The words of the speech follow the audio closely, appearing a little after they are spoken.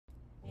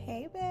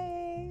Hey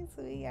babes,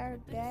 we are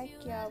back,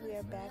 y'all. We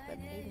are back with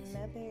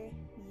another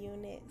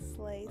unit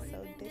slay.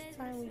 So this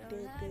time we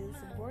did this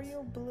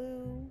royal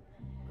blue,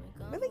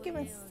 really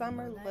giving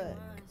summer look.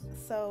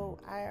 So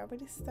I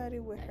already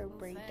started with her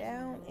braid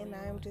down, and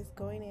I'm just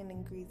going in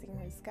and greasing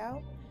her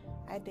scalp.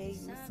 I did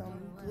use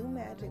some blue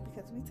magic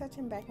because we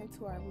touching back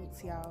into our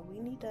roots, y'all.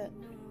 We need to.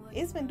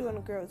 It's been doing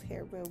the girls'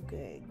 hair real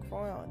good,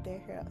 growing out their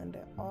hair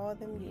under all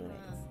them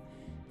units.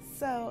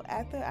 So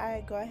after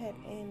I go ahead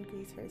and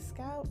grease her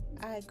scalp,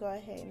 I go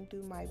ahead and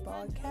do my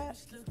ball cap.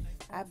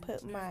 I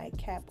put my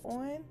cap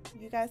on.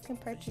 You guys can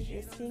purchase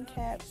your skin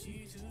caps.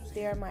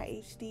 They are my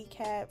HD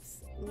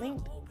caps,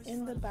 linked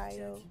in the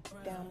bio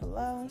down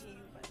below.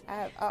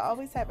 I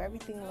always have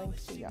everything linked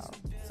for y'all.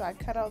 So I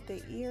cut out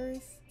the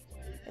ears,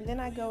 and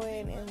then I go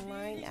in and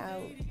line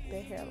out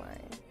the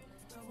hairline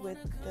with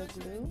the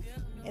glue,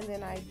 and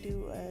then I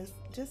do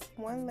just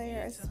one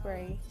layer of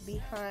spray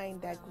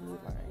behind that glue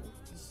line.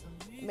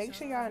 Make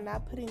sure y'all are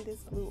not putting this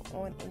glue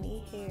on any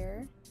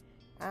hair.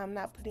 I'm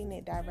not putting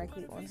it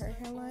directly on her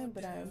hairline,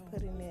 but I'm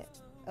putting it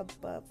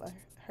above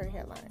her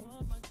hairline.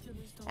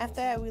 After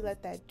that, we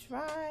let that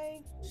dry.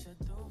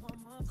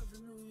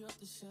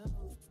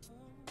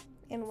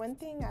 And one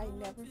thing I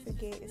never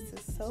forget is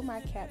to sew my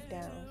cap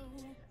down.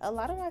 A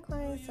lot of my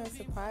clients are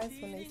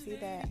surprised when they see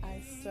that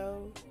I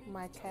sew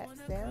my caps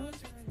down.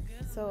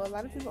 So a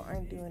lot of people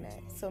aren't doing that.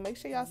 So make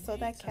sure y'all sew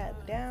that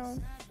cap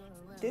down.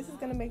 This is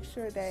going to make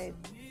sure that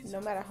no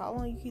matter how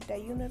long you keep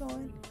that unit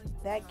on,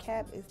 that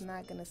cap is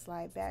not going to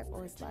slide back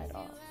or slide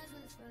off.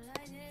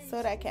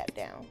 Sew that cap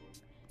down.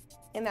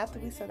 And after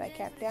we sew that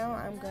cap down,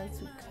 I'm going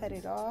to cut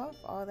it off,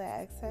 all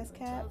that excess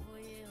cap.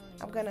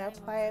 I'm going to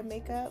apply a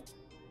makeup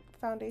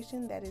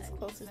foundation that is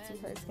closest to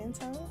her skin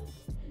tone.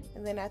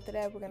 And then after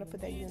that, we're going to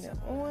put that unit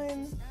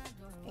on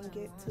and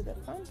get to the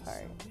fun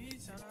part.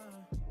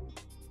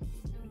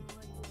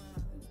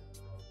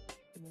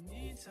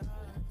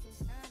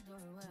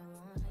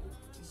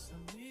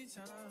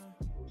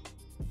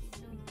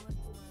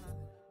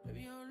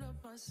 Maybe I love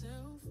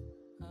myself,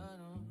 I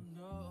don't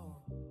know.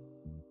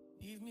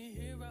 Leave me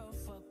here, I'll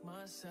fuck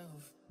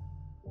myself.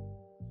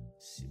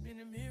 See me in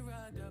the mirror,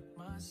 I duck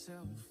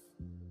myself.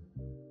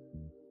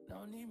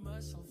 Don't need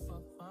myself,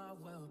 fuck my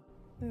wealth.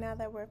 Now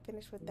that we're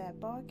finished with that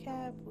ball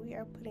cap, we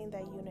are putting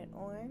that unit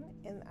on,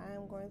 and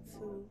I'm going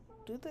to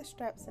do the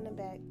straps in the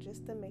back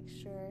just to make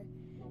sure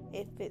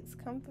it fits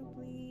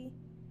comfortably.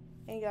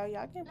 And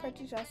y'all can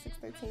purchase y'all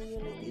 613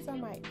 units. These are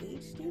my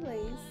HD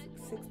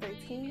lace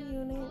 613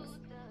 units.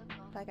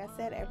 Like I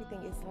said,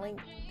 everything is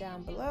linked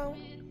down below.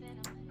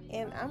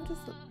 And I'm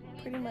just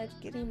pretty much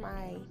getting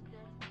my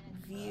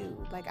view.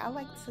 Like, I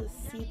like to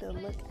see the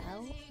look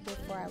out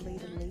before I lay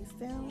the lace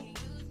down.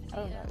 I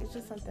don't know, it's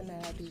just something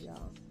that I do,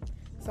 y'all.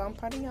 So I'm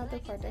parting out the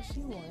part that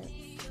she wants.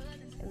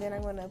 And then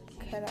I'm gonna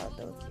cut out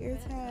those ear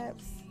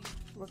tabs.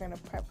 We're gonna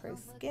prep her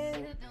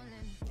skin.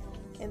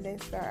 And then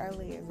start our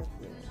layers of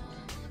glue.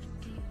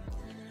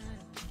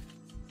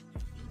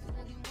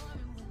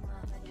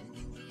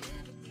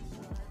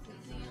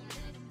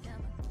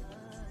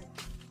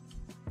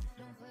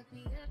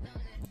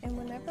 And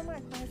whenever my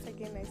clients are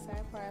getting a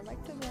side part, I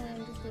like to go in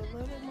and just do a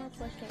little bit more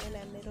flushing in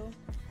that middle,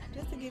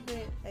 just to give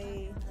it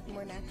a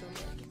more natural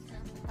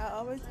look. I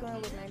always go in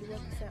with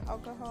 91%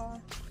 alcohol,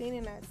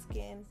 cleaning that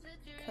skin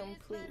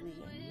completely.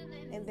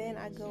 And then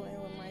I go in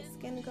with my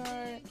skin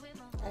guard.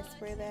 I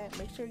spray that.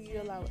 Make sure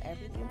you allow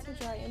everything to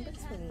dry in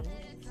between.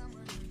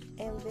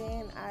 And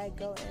then I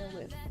go in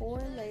with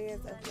 4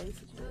 layers of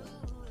lace glue.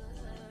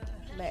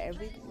 Let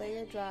every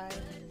layer dry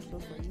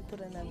before you put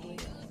another layer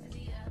on.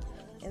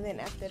 And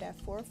then after that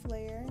 4th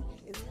layer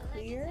is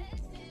clear,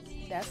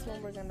 that's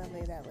when we're gonna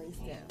lay that lace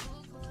down.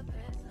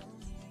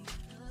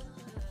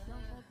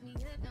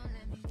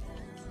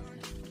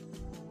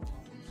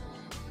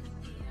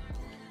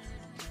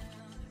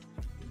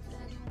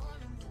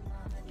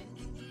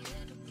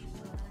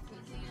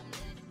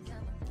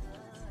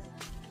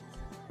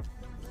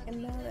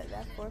 And now that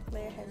that 4th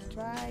layer has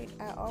dried,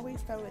 I always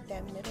start with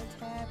that middle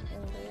tab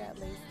and lay that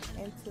lace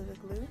into the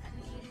glue.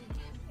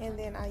 And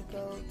then I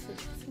go to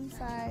the 2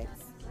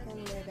 sides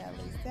and lay that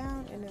lace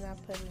down, and then I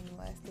put an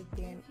elastic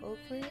band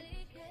over it.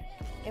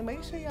 And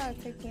make sure y'all are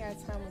taking your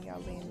time when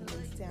y'all laying the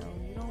lace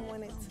down. You don't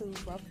want it to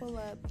ruffle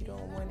up, you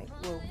don't want it,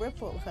 well,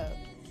 ripple up,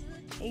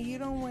 and you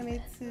don't want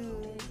it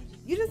to,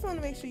 you just want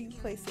to make sure you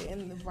place it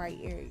in the right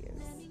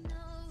areas.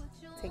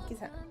 Take your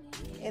time.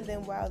 And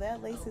then while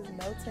that lace is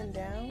melting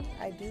down,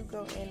 I do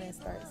go in and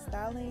start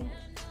styling.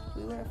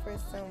 We went for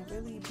some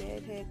really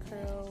bad head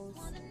curls.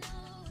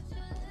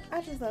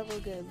 I just love a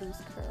good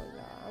loose curl,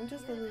 y'all. I'm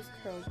just a loose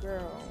curl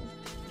girl.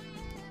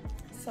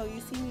 So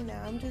you see me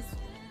now, I'm just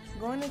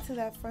going into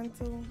that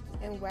frontal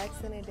and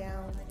waxing it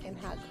down and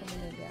hot combing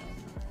it down,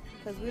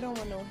 because we don't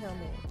want no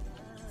helmet.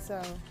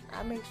 So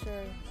I make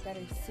sure that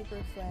it's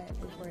super flat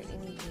before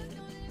anything.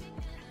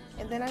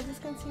 And then I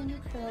just continue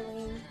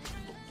curling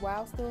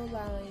while still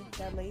allowing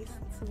that lace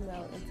to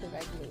melt into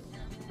that glue.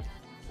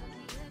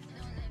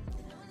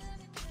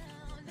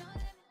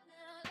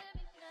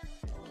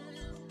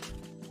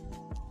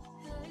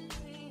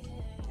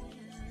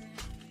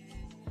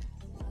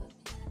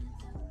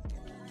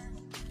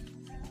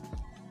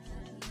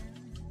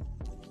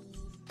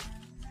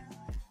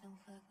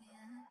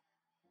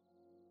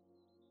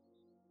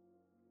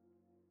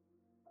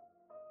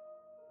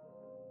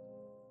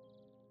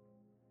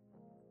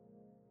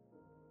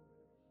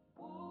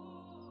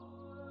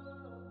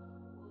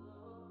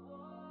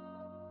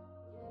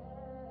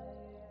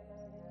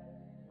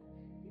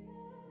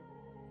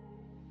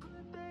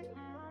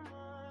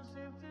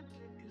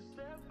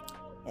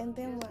 And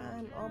then when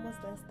I'm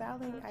almost done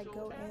styling, I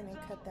go in and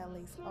cut that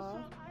lace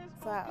off.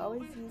 So I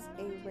always use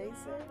a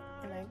razor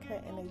and I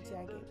cut in a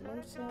jagged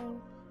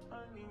motion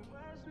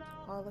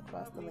all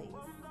across the lace.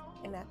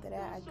 And after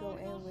that, I go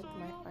in with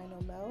my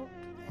final melt.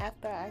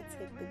 After I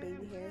take the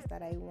baby hairs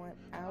that I want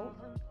out,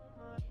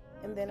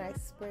 and then I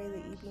spray the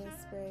Evian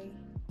spray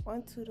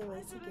onto the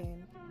lace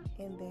again,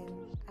 and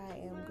then I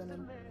am gonna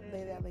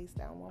lay that lace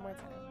down one more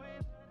time.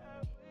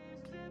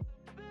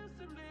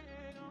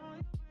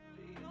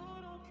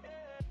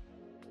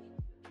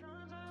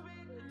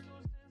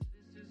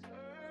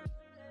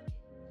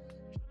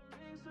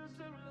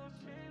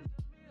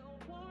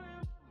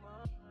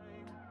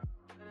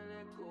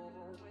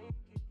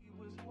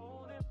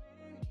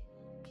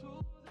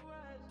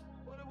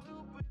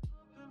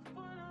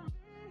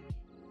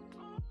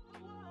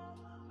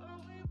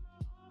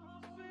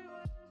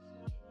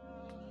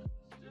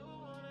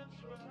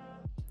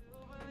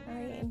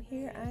 Alright, and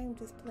here I am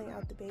just pulling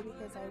out the baby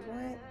hairs I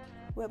want.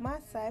 With my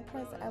side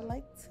parts, I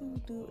like to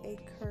do a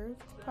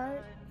curved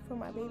part for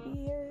my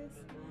baby hairs,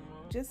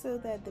 just so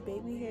that the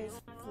baby hairs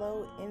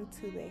flow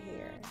into the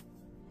hair.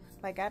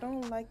 Like, I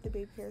don't like the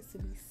baby hairs to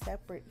be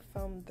separate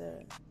from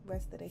the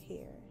rest of the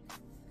hair,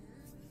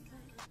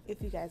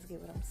 if you guys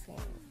get what I'm saying.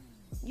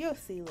 You'll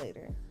see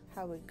later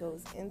how it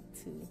goes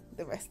into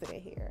the rest of the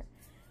hair.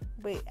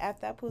 But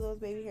after I pull those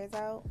baby hairs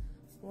out,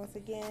 once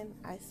again,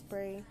 I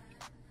spray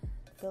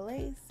the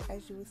lace,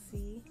 as you will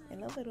see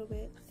in a little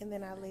bit, and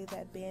then I lay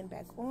that band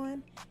back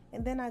on,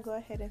 and then I go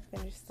ahead and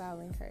finish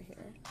styling her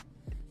hair.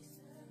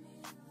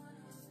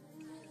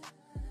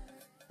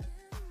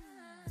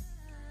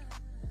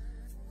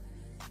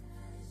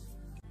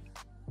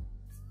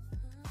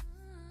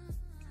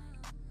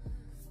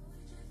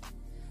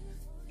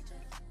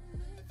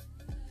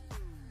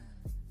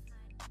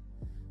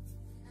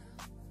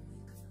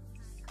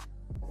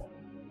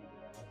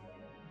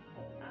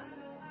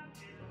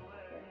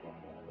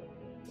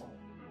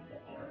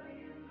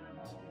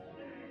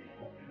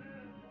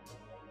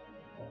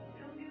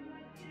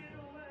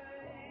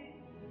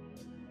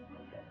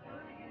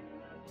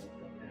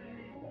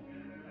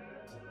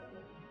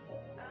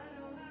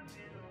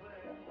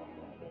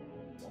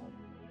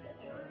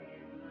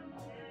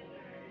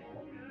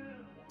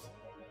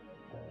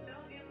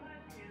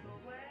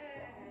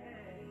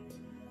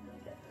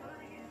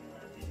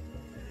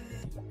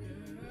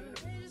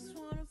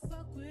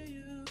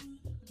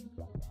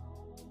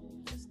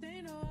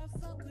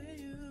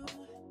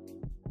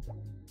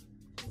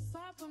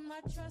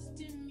 My trust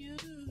in you.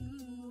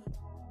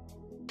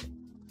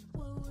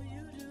 What will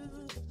you do?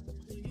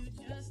 Will you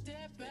just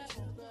step out?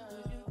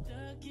 Will you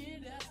duck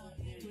it out?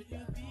 Will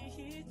you be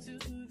here to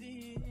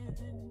the end?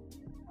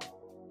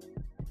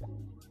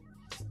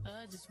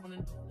 I just wanna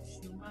know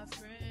if you my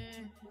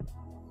friend.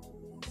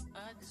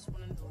 I just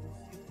wanna know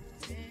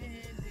if you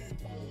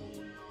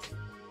pretending.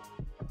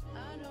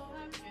 I know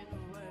I've been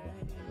away.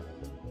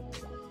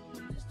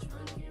 I'm just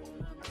trying to get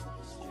my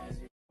mind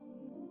straight.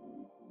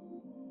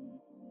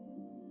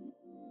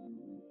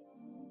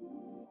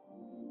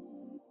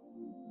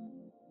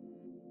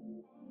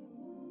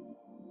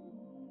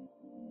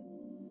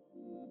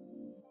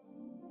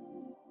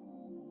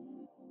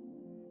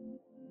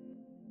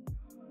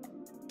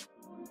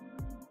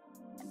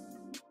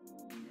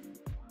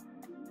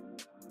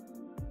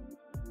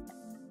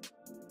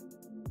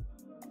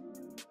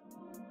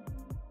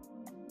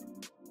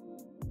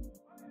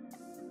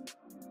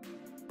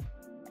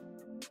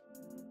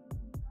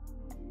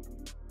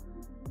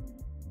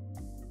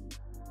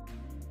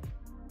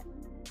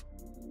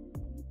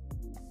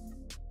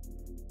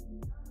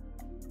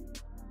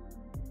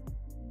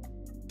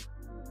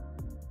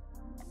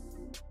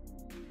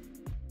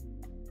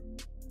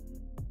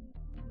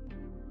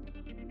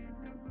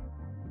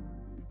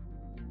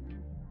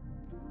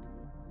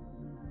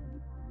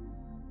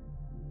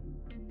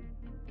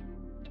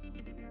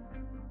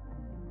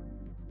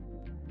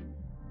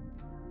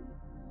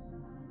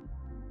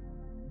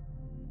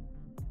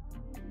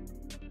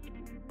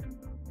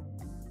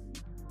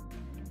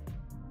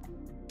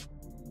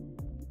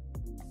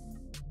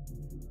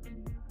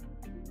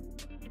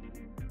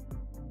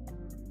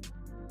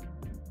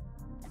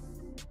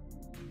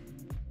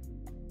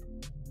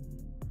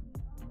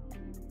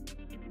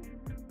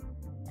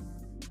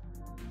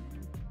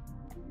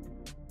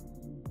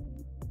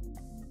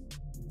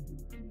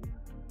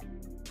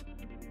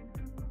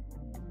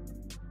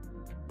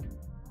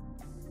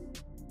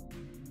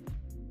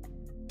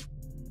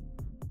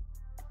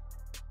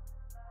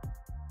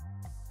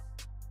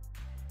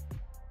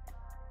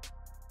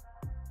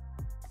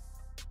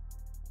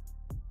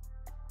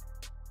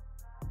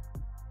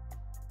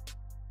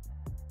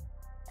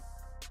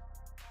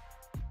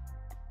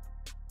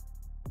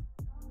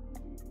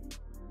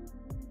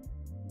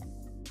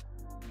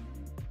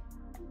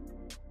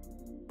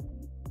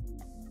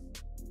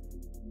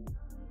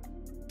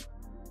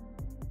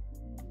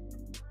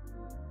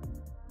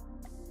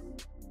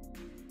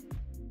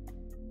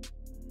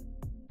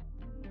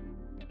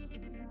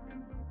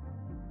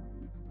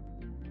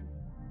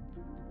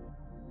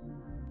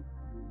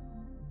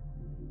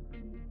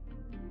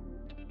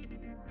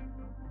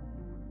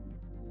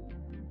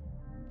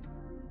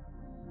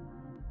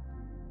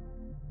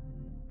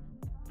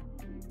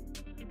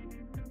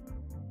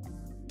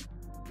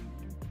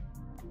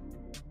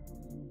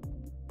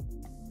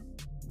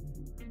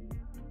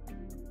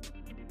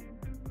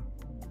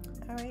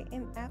 Alright,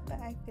 and after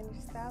I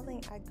finish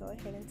styling, I go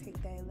ahead and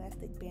take that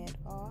elastic band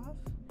off.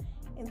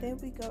 And then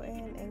we go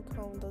in and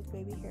comb those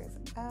baby hairs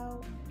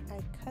out. I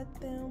cut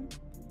them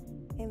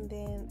and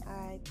then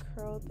I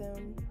curl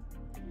them.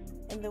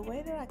 And the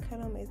way that I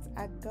cut them is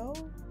I go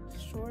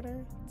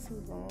shorter to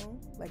long,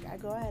 like I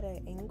go at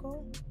an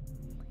angle.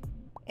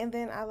 And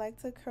then I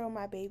like to curl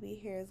my baby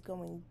hairs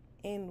going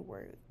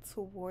inward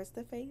towards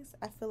the face.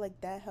 I feel like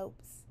that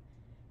helps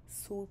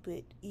swoop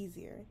it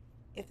easier,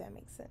 if that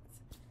makes sense.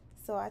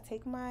 So I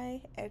take my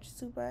edge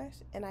toothbrush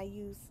and I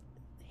use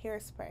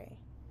hairspray.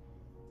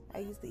 I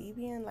use the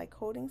Evian like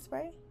holding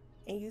spray,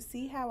 and you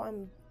see how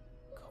I'm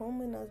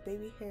combing those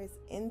baby hairs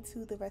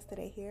into the rest of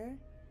the hair?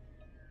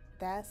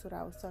 That's what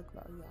I was talking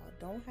about, y'all.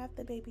 Don't have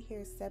the baby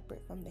hairs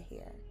separate from the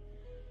hair.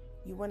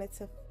 You want it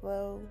to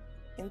flow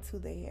into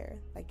the hair,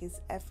 like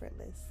it's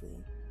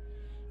effortlessly.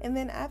 And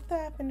then after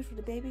I finish with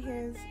the baby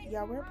hairs,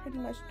 y'all, we're pretty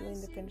much doing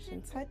the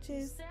finishing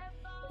touches,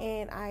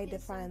 and I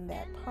define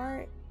that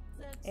part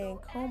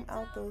and comb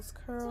out those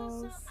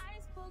curls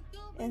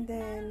and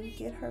then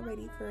get her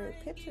ready for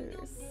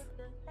pictures.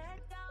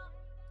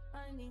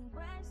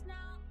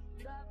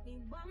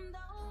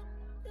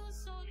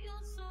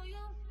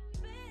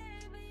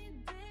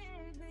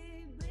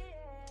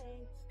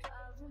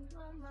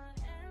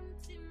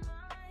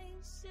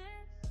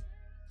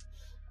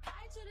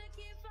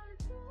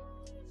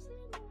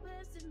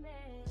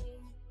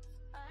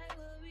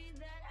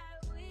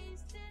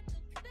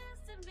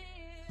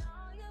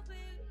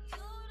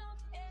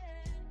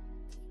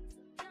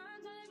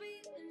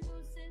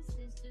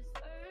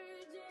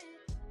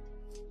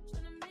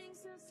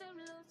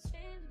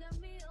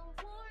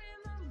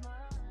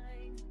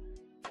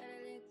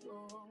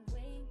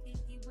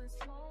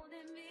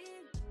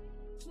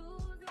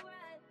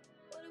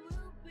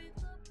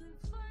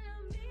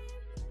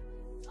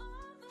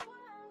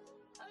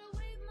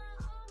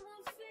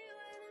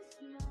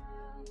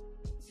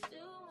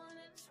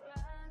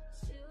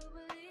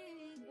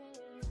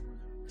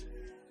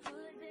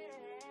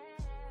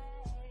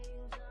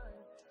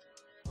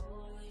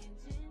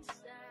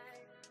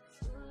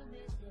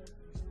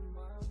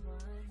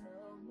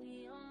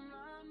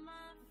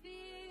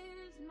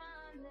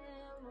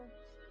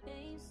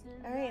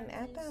 Alright, and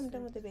after I'm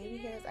done with the baby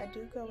hairs, I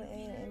do go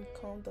in and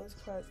comb those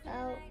curls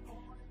out,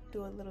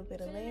 do a little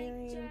bit of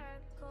layering,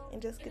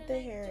 and just get the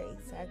hair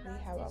exactly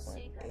how I want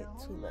it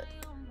to look.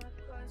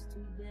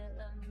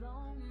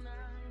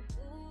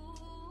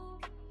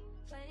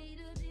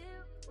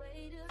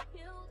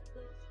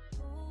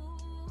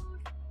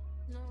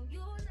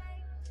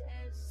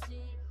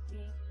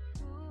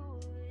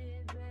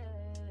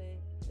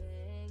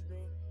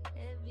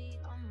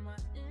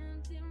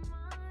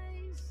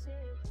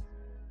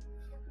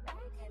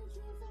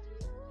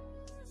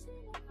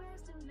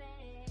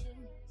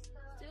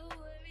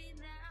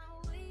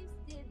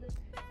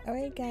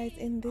 Alright guys,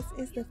 and this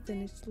is the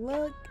finished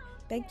look.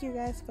 Thank you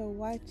guys for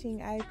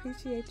watching. I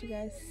appreciate you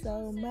guys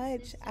so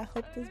much. I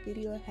hope this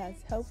video has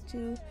helped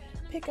you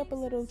pick up a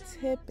little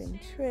tip and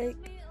trick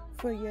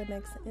for your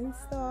next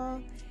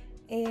install.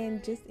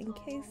 And just in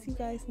case you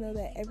guys know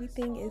that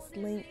everything is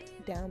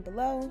linked down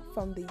below,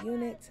 from the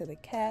unit to the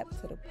cap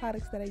to the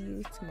products that I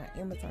use to my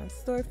Amazon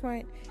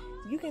storefront.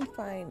 You can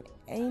find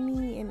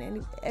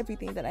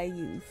everything that I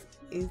use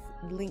is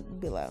linked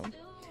below.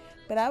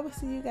 But I will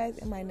see you guys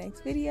in my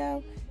next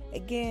video.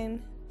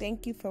 Again,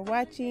 thank you for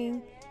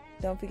watching.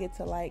 Don't forget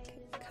to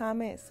like,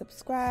 comment,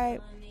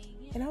 subscribe,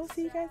 and I will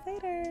see you guys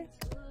later.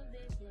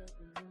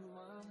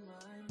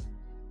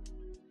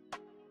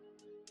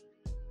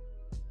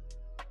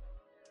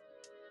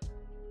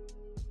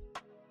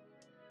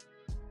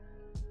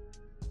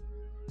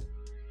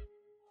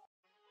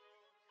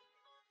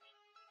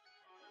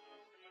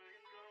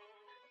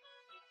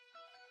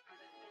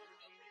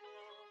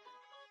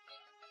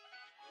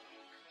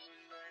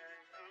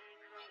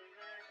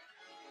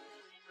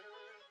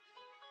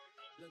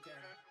 Look at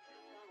her.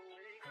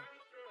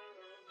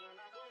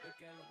 Look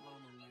at her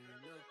mama,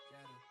 man. Look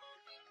at her.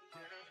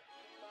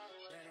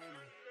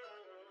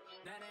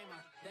 That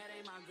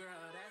ain't my girl.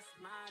 That's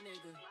my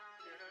nigga.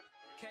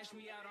 Catch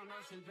me out on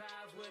Ocean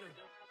Drive with her.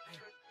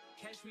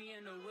 Catch me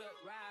in the whip,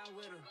 ride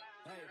with her.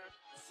 Hey,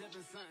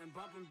 sipping something,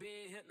 bumping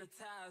big,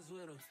 hypnotized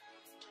with her.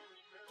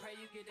 Pray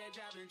you get that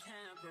job in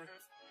Tampa.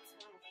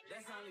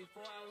 That's only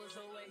 4 hours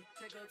away.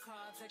 Take a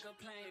car, take a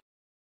plane.